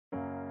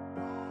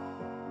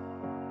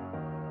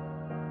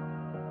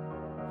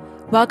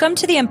Welcome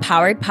to the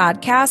Empowered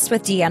Podcast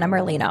with Deanna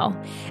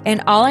Merlino,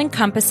 an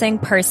all-encompassing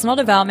personal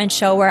development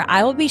show where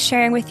I will be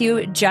sharing with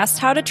you just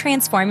how to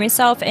transform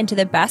yourself into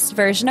the best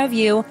version of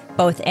you,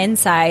 both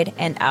inside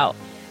and out.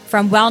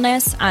 From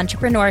wellness,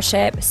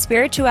 entrepreneurship,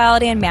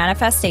 spirituality, and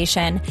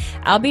manifestation,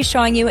 I'll be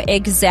showing you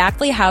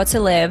exactly how to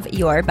live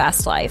your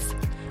best life.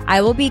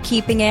 I will be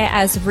keeping it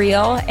as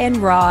real and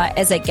raw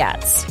as it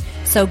gets.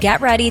 So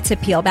get ready to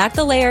peel back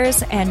the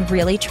layers and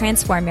really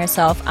transform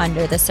yourself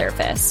under the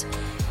surface.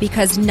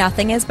 Because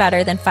nothing is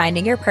better than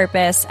finding your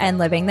purpose and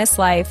living this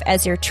life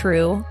as your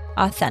true,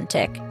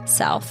 authentic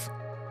self.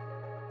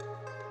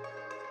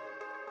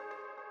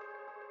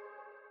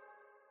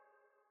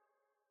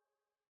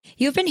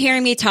 You've been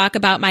hearing me talk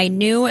about my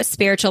new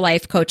spiritual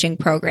life coaching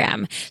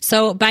program.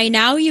 So by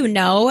now, you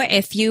know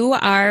if you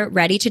are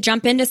ready to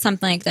jump into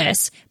something like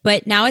this,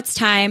 but now it's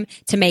time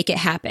to make it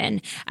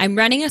happen. I'm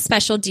running a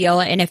special deal,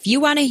 and if you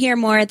want to hear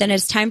more, then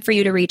it's time for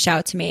you to reach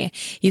out to me.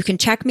 You can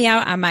check me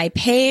out on my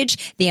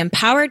page, The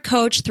Empowered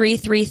Coach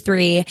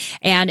 333,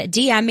 and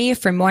DM me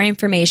for more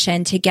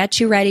information to get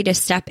you ready to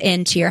step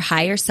into your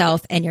higher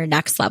self and your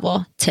next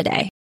level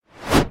today.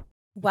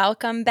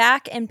 Welcome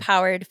back,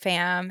 Empowered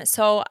fam.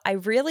 So I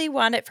really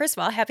wanted, first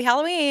of all, happy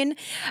Halloween.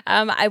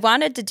 I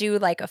wanted to do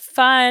like a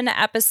fun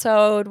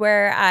episode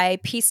where I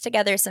piece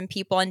together some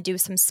people and do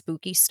some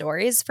spooky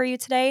stories for you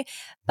today,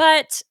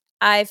 but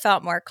I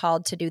felt more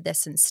called to do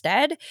this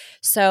instead.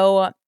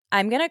 So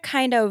I'm going to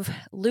kind of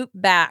loop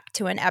back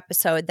to an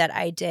episode that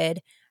I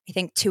did, I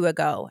think 2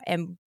 ago,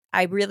 and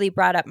I really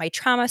brought up my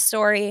trauma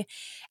story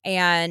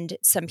and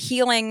some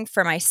healing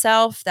for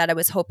myself that I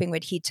was hoping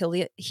would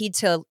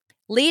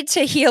lead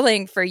to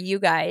healing for you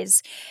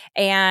guys.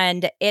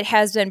 And it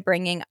has been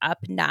bringing up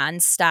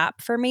nonstop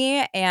for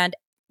me. And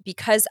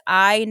because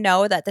I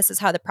know that this is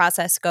how the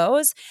process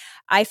goes,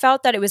 I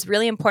felt that it was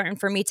really important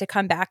for me to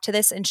come back to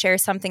this and share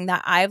something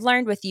that I've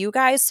learned with you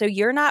guys. So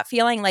you're not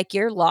feeling like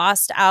you're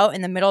lost out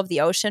in the middle of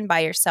the ocean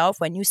by yourself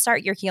when you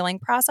start your healing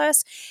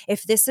process,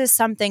 if this is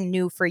something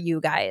new for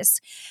you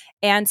guys.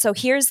 And so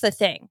here's the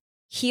thing.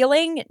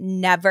 Healing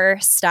never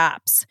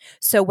stops.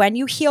 So when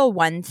you heal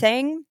one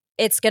thing,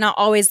 it's going to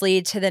always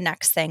lead to the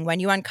next thing. When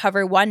you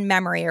uncover one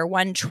memory or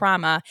one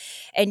trauma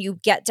and you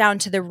get down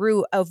to the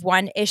root of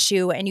one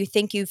issue and you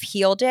think you've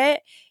healed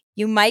it,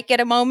 you might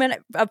get a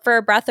moment for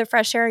a breath of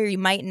fresh air, or you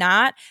might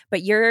not,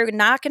 but you're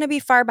not going to be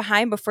far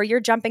behind before you're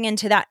jumping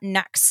into that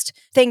next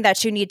thing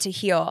that you need to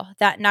heal,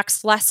 that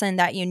next lesson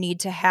that you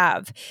need to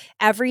have.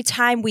 Every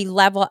time we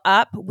level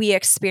up, we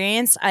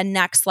experience a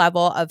next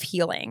level of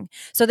healing.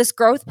 So this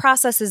growth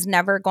process is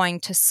never going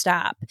to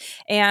stop.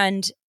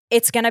 And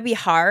it's going to be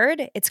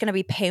hard. It's going to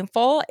be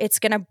painful. It's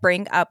going to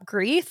bring up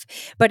grief,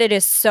 but it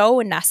is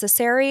so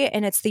necessary.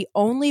 And it's the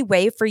only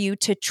way for you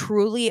to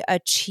truly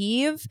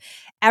achieve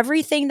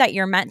everything that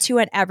you're meant to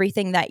and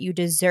everything that you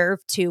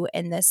deserve to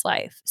in this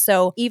life.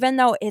 So even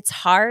though it's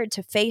hard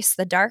to face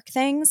the dark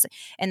things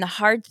and the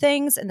hard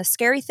things and the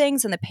scary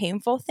things and the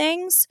painful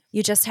things,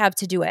 you just have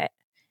to do it.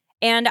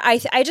 And I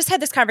just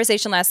had this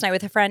conversation last night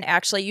with a friend.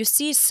 Actually, you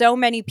see so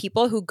many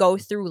people who go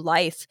through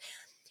life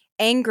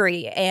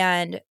angry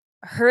and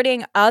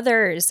hurting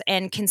others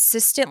and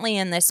consistently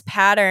in this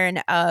pattern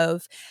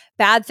of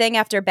bad thing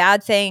after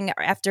bad thing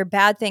after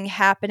bad thing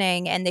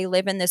happening. And they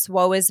live in this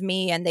woe is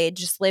me, and they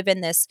just live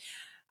in this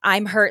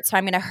I'm hurt, so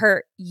I'm going to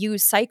hurt you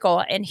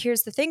cycle. And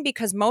here's the thing,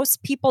 because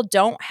most people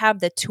don't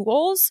have the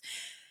tools.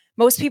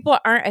 Most people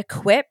aren't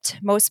equipped.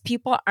 Most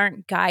people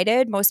aren't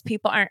guided. Most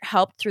people aren't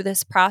helped through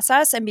this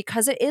process. And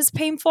because it is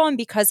painful and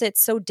because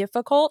it's so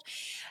difficult,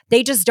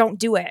 they just don't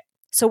do it.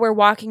 So we're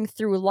walking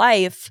through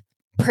life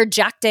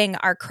projecting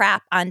our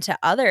crap onto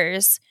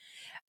others,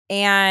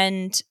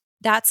 and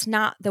that's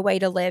not the way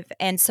to live.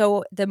 And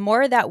so the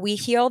more that we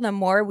heal, the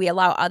more we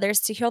allow others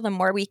to heal, the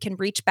more we can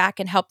reach back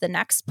and help the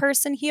next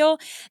person heal.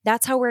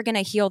 That's how we're going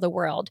to heal the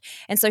world.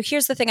 And so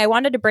here's the thing. I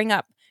wanted to bring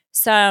up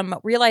some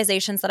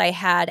realizations that I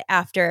had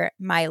after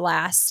my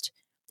last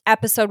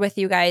episode with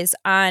you guys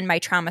on my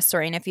trauma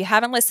story. And if you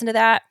haven't listened to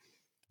that,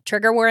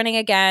 trigger warning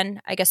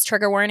again, I guess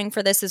trigger warning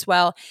for this as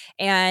well.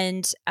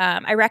 And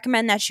I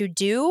recommend that you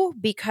do,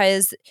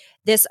 because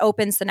this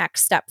opens the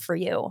next step for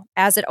you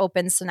as it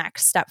opens the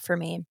next step for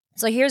me.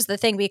 So here's the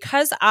thing,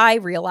 because I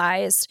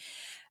realized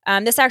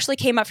this actually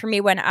came up for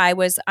me when I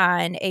was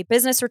on a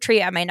business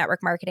retreat at my network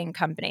marketing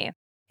company.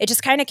 It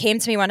just kind of came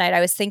to me one night. I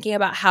was thinking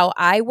about how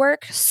I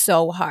work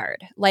so hard.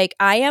 Like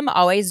I am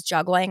always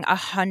juggling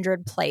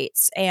 100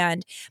 plates,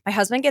 and my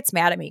husband gets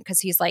mad at me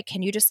because he's like,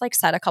 can you just like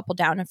set a couple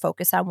down and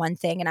focus on one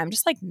thing? And I'm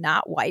just like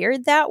not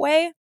wired that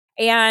way.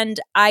 And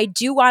I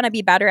do want to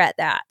be better at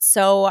that.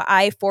 So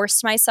I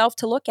forced myself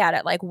to look at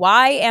it like,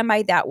 why am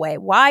I that way?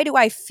 Why do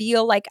I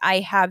feel like I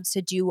have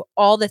to do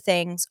all the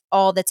things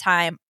all the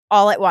time,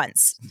 all at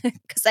once?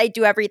 Because I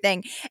do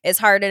everything as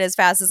hard and as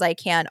fast as I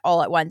can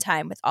all at one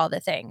time with all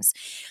the things.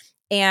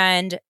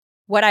 And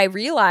what I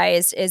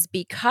realized is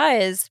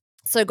because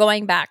So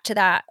going back to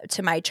that,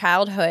 to my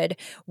childhood,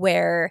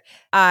 where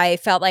I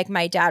felt like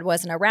my dad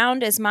wasn't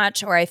around as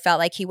much, or I felt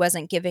like he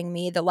wasn't giving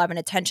me the love and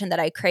attention that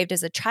I craved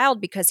as a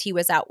child because he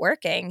was out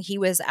working. He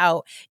was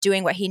out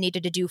doing what he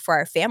needed to do for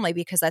our family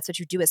because that's what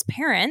you do as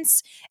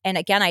parents. And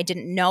again, I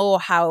didn't know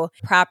how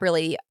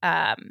properly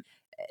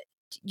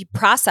you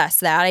process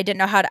that. I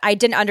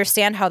didn't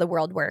understand how the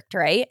world worked,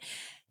 right?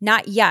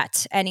 Not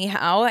yet,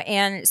 anyhow.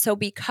 And so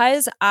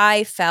because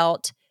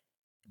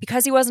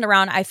he wasn't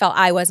around, I felt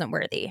I wasn't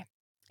worthy.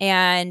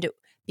 And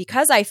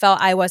because I felt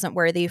I wasn't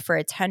worthy for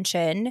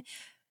attention,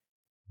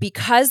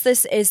 because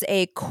this is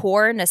a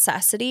core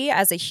necessity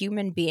as a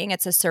human being,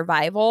 it's a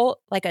survival,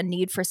 like a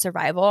need for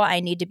survival.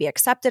 I need to be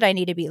accepted. I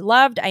need to be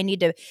loved. I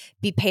need to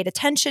be paid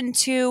attention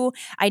to.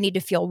 I need to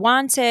feel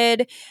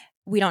wanted.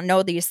 We don't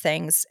know these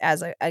things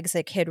as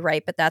a kid,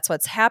 right? But that's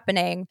what's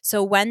happening.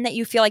 So when that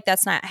you feel like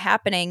that's not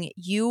happening,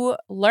 you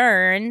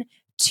learn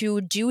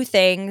to do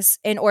things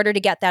in order to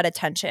get that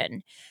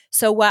attention.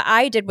 So what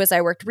I did was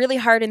I worked really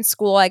hard in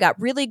school. I got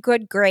really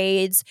good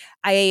grades.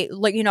 I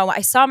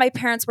saw my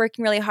parents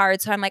working really hard.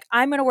 So I'm like,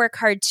 I'm going to work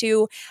hard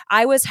too.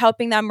 I was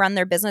helping them run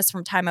their business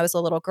from time I was a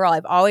little girl.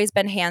 I've always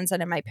been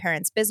hands-on in my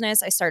parents'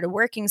 business. I started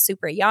working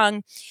super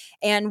young.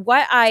 And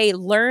what I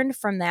learned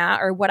from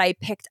that, or what I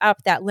picked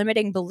up, that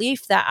limiting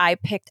belief that I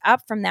picked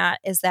up from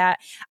that, is that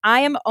I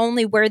am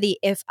only worthy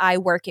if I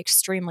work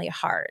extremely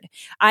hard.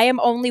 I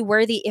am only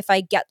worthy if I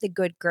get the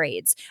good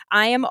grades.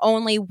 I am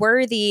only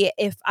worthy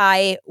if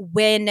I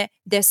win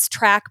this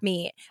track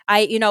meet.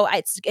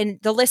 And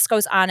the list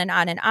goes on and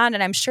on and on.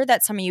 And I'm sure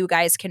that some of you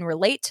guys can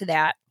relate to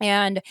that.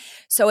 And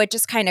so it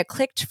just kind of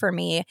clicked for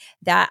me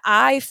that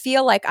I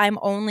feel like I'm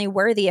only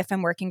worthy if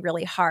I'm working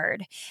really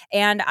hard.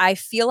 And I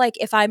feel like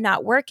if I'm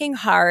not working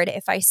hard,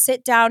 if I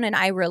sit down and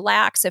I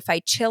relax, if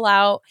I chill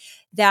out,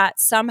 that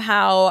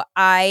somehow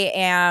I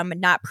am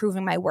not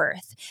proving my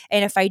worth.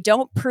 And if I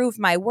don't prove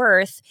my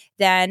worth,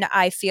 then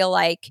I feel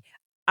like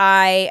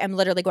I am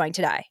literally going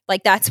to die.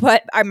 Like that's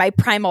what my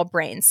primal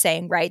brain's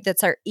saying, right?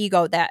 That's our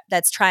ego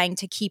that's trying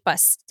to keep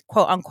us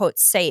quote unquote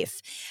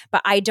safe.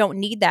 But I don't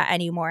need that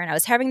anymore. And I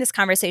was having this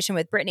conversation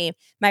with Brittany,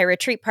 my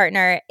retreat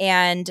partner,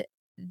 and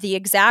the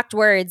exact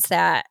words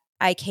that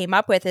I came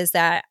up with is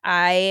that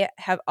I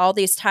have all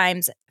this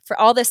time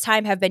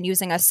have been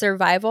using a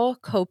survival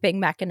coping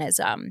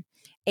mechanism.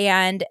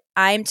 And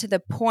I'm to the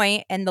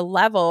point and the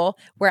level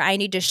where I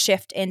need to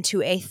shift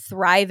into a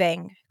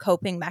thriving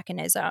coping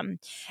mechanism.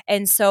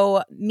 And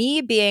so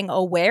me being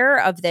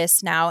aware of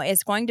this now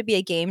is going to be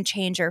a game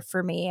changer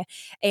for me.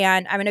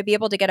 And I'm going to be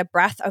able to get a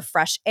breath of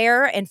fresh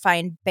air and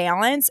find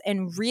balance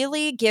and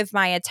really give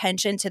my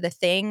attention to the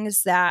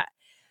things that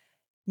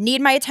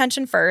need my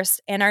attention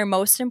first and are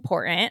most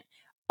important.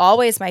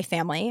 Always my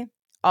family,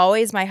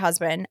 always my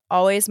husband,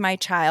 always my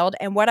child,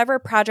 and whatever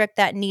project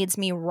that needs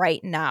me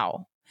right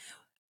now.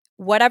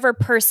 Whatever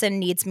person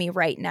needs me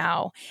right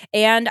now.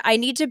 And I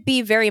need to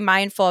be very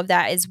mindful of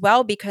that as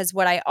well, because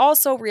what I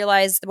also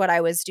realized what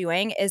I was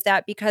doing is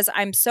that because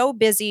I'm so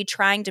busy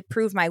trying to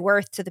prove my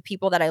worth to the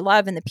people that I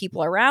love and the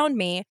people around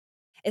me,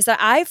 is that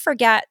I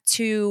forget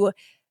to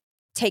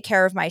take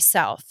care of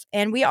myself.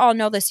 And we all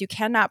know this, you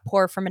cannot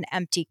pour from an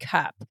empty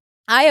cup.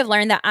 I have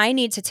learned that I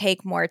need to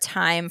take more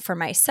time for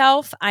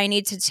myself. I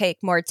need to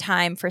take more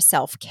time for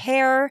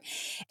self-care.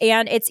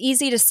 And it's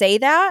easy to say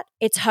that.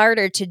 It's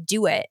harder to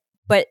do it.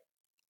 But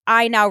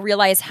I now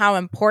realize how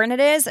important it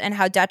is and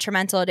how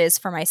detrimental it is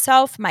for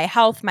myself, my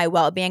health, my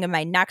well-being, and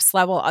my next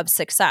level of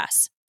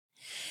success.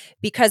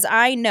 Because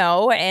I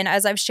know, and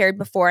as I've shared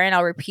before, and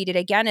I'll repeat it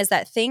again, is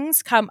that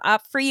things come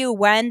up for you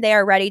when they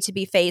are ready to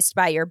be faced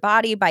by your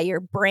body, by your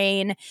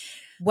brain.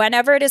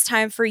 Whenever it is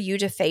time for you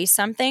to face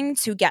something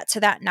to get to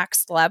that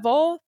next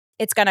level,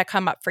 it's going to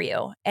come up for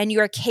you, and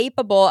you are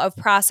capable of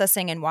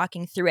processing and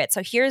walking through it.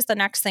 So here's the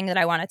next thing that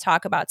I want to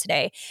talk about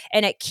today,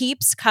 and it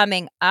keeps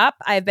coming up.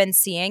 I've been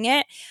seeing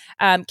it.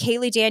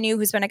 Kaylee Daniel,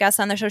 who's been a guest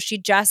on the show, she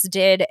just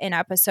did an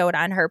episode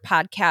on her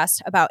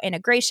podcast about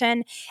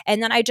integration,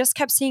 and then I just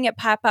kept seeing it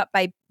pop up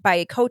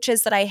by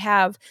coaches that I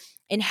have,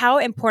 and how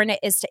important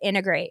it is to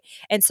integrate.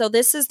 And so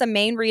this is the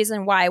main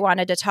reason why I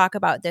wanted to talk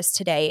about this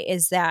today,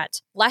 is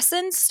that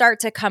lessons start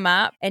to come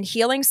up and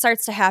healing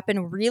starts to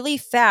happen really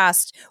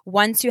fast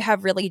once you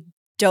have really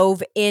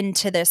dove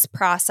into this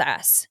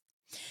process.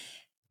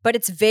 But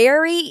it's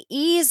very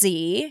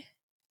easy.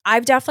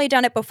 I've definitely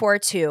done it before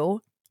too.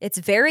 It's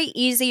very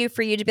easy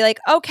for you to be like,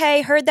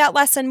 okay, heard that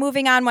lesson,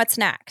 moving on, what's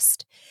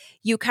next?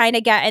 You kind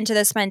of get into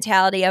this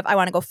mentality of, I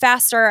want to go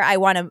faster. I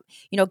want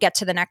to, get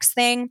to the next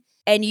thing.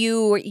 And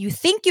you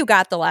think you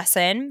got the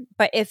lesson,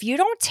 but if you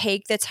don't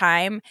take the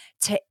time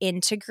to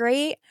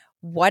integrate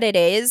what it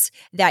is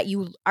that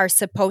you are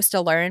supposed to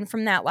learn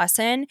from that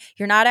lesson,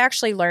 you're not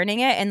actually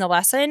learning it. And the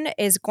lesson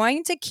is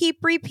going to keep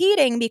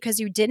repeating because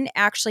you didn't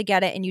actually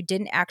get it and you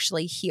didn't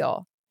actually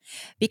heal.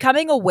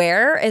 Becoming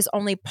aware is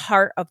only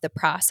part of the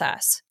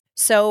process.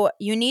 So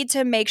you need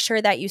to make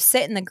sure that you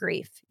sit in the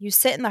grief, you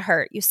sit in the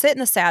hurt, you sit in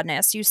the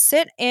sadness, you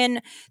sit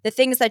in the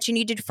things that you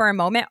need to do for a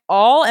moment.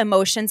 All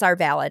emotions are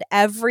valid,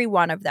 every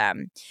one of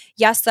them.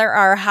 Yes, there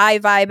are high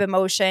vibe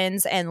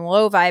emotions and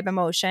low vibe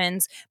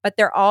emotions, but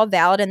they're all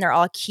valid and they're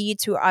all key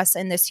to us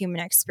in this human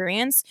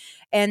experience.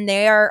 And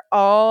they are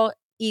all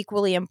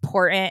equally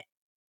important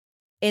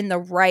in the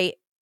right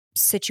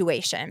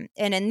situation.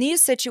 And in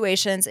these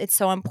situations, it's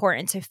so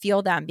important to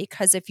feel them,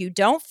 because if you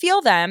don't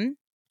feel them,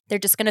 they're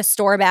just going to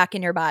store back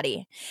in your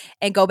body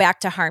and go back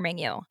to harming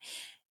you.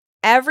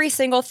 Every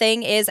single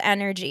thing is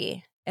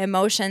energy.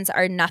 Emotions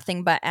are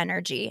nothing but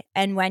energy.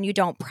 And when you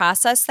don't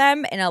process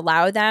them and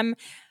allow them,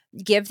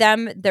 give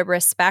them the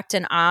respect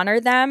and honor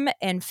them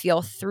and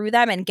feel through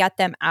them and get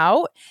them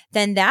out,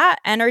 then that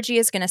energy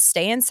is going to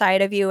stay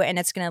inside of you and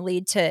it's going to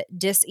lead to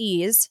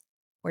dis-ease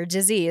or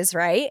disease,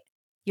 right?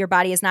 Your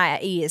body is not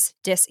at ease,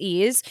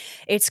 dis-ease.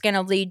 It's going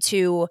to lead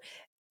to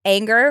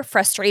anger,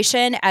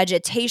 frustration,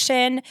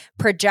 agitation,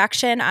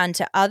 projection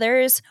onto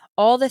others,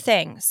 all the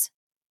things.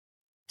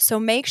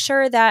 So make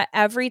sure that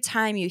every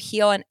time you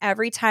heal and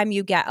every time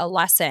you get a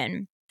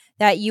lesson,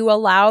 that you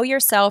allow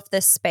yourself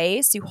the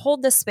space, you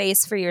hold the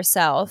space for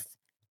yourself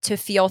to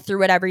feel through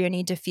whatever you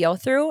need to feel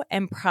through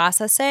and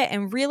process it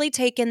and really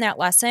take in that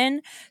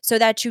lesson so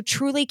that you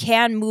truly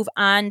can move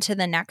on to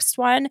the next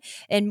one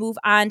and move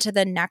on to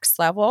the next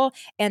level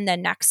and the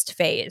next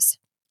phase.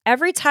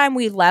 Every time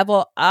we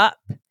level up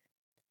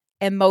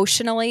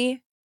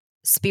emotionally,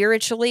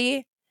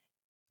 spiritually,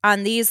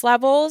 on these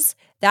levels,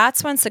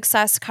 that's when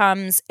success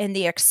comes in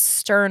the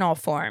external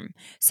form.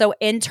 So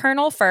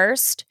internal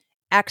first,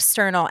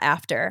 external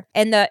after.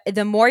 And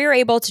the more you're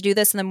able to do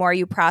this and the more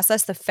you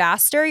process, the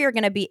faster you're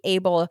going to be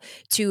able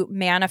to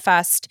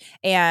manifest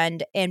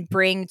and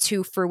bring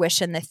to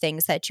fruition the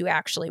things that you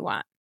actually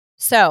want.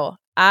 So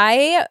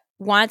I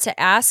want to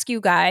ask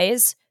you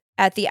guys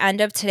at the end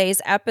of today's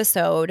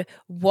episode,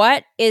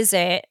 what is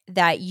it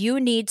that you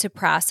need to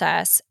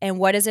process and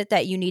what is it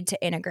that you need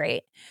to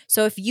integrate?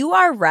 So if you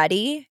are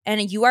ready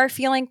and you are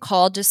feeling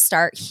called to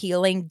start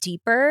healing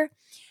deeper,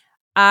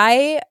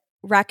 I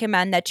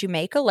recommend that you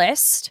make a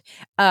list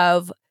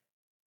of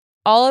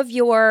all of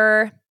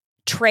your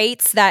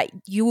traits that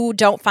you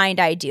don't find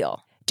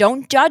ideal.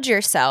 Don't judge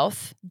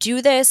yourself.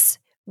 Do this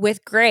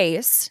with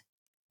grace.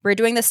 We're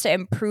doing this to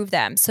improve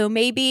them. So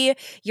maybe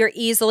you're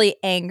easily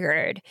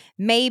angered.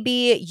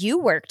 Maybe you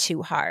work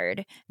too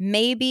hard.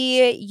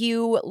 Maybe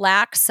you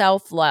lack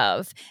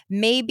self-love.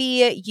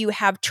 Maybe you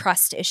have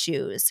trust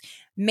issues.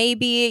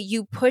 Maybe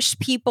you push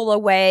people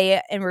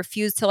away and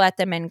refuse to let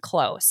them in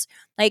close.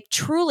 Like,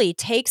 truly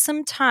take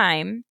some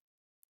time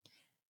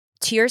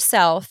to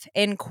yourself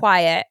in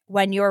quiet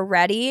when you're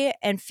ready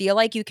and feel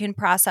like you can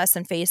process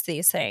and face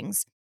these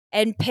things.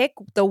 And pick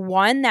the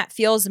one that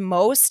feels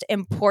most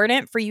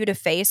important for you to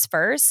face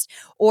first,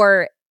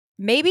 or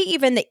maybe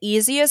even the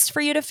easiest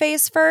for you to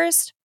face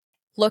first.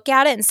 Look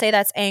at it and say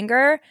that's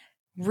anger.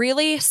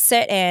 Really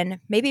sit in,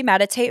 maybe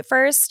meditate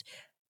first.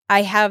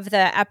 I have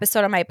the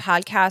episode on my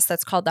podcast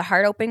that's called the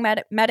Heart Opening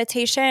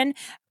Meditation.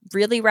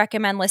 Really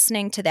recommend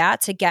listening to that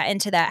to get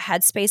into that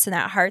headspace and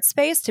that heart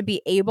space to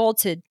be able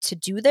to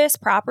do this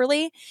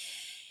properly.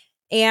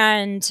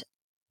 And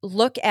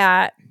look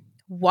at,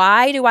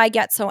 why do I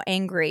get so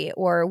angry,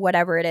 or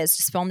whatever it is,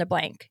 just fill in the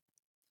blank.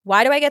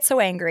 Why do I get so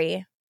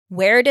angry?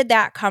 Where did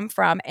that come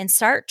from? And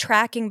start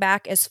tracking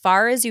back as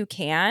far as you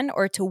can,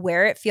 or to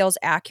where it feels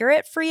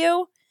accurate for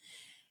you,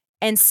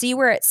 and see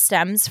where it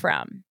stems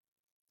from.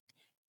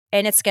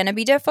 And it's going to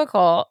be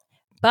difficult,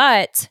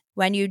 but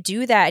when you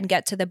do that and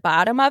get to the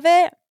bottom of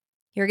it,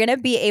 you're going to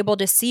be able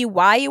to see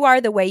why you are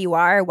the way you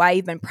are, why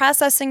you've been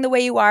processing the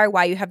way you are,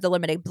 why you have the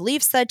limiting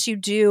beliefs that you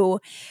do.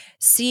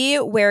 See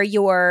where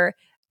your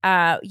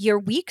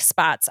weak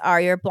spots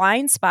are, your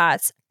blind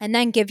spots, and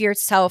then give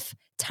yourself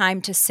time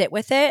to sit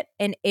with it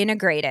and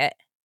integrate it.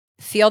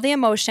 Feel the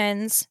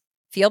emotions,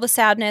 feel the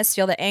sadness,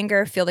 feel the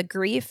anger, feel the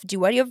grief.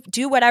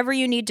 Do whatever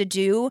you need to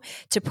do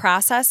to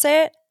process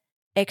it,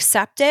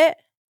 accept it,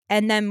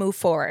 and then move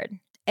forward.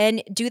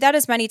 And do that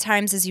as many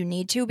times as you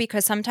need to,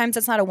 because sometimes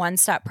it's not a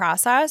one-step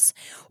process.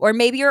 Or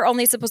maybe you're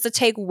only supposed to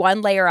take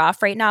one layer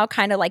off right now,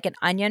 kind of like an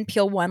onion,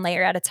 peel one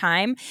layer at a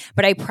time.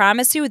 But I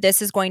promise you,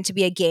 this is going to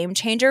be a game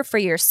changer for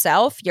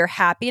yourself, your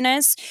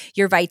happiness,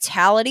 your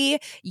vitality,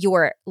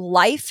 your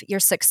life, your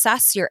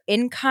success, your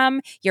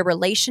income, your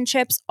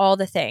relationships, all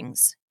the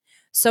things.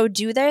 So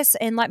do this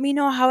and let me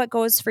know how it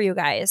goes for you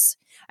guys.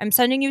 I'm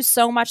sending you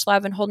so much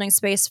love and holding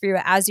space for you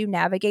as you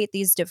navigate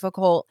these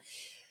difficult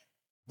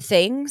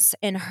things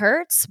and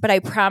hurts, but I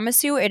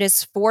promise you it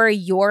is for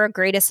your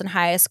greatest and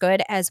highest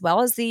good, as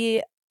well as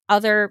the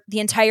the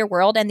entire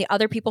world and the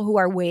other people who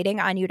are waiting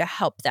on you to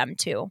help them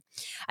too.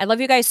 I love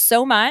you guys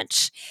so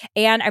much.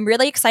 And I'm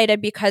really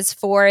excited because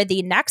for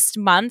the next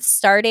month,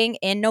 starting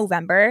in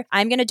November,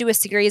 I'm going to do a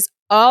series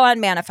all on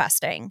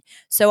manifesting.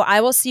 So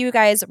I will see you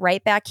guys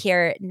right back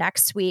here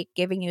next week,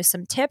 giving you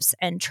some tips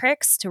and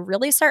tricks to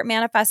really start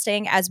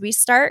manifesting as we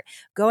start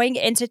going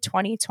into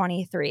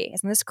 2023.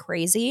 Isn't this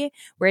crazy?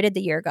 Where did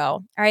the year go?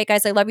 All right,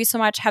 guys, I love you so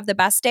much. Have the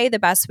best day, the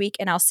best week,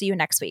 and I'll see you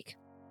next week.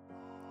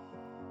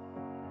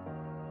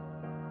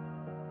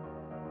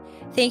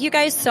 Thank you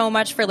guys so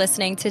much for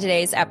listening to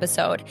today's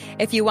episode.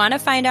 If you want to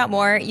find out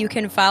more, you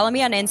can follow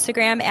me on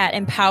Instagram at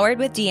Empowered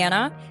with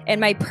Deanna and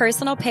my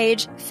personal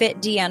page, Fit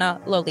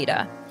Deanna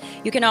Lolita.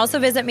 You can also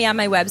visit me on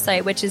my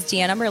website, which is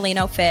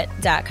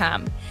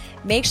deannamerlinofit.com.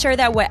 Make sure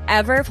that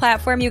whatever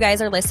platform you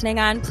guys are listening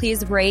on,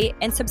 please rate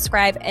and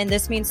subscribe. And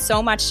this means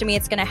so much to me.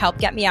 It's going to help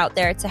get me out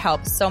there to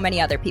help so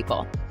many other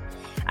people.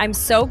 I'm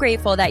so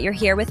grateful that you're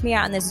here with me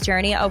on this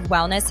journey of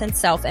wellness and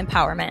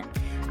self-empowerment.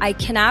 I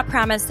cannot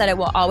promise that it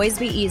will always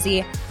be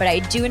easy, but I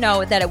do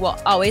know that it will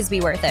always be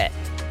worth it.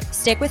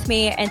 Stick with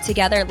me, and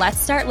together, let's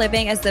start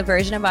living as the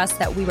version of us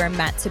that we were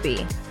meant to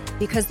be.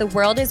 Because the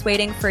world is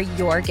waiting for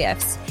your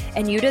gifts,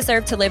 and you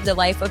deserve to live the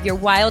life of your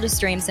wildest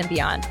dreams and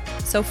beyond.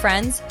 So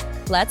friends,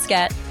 let's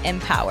get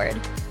empowered.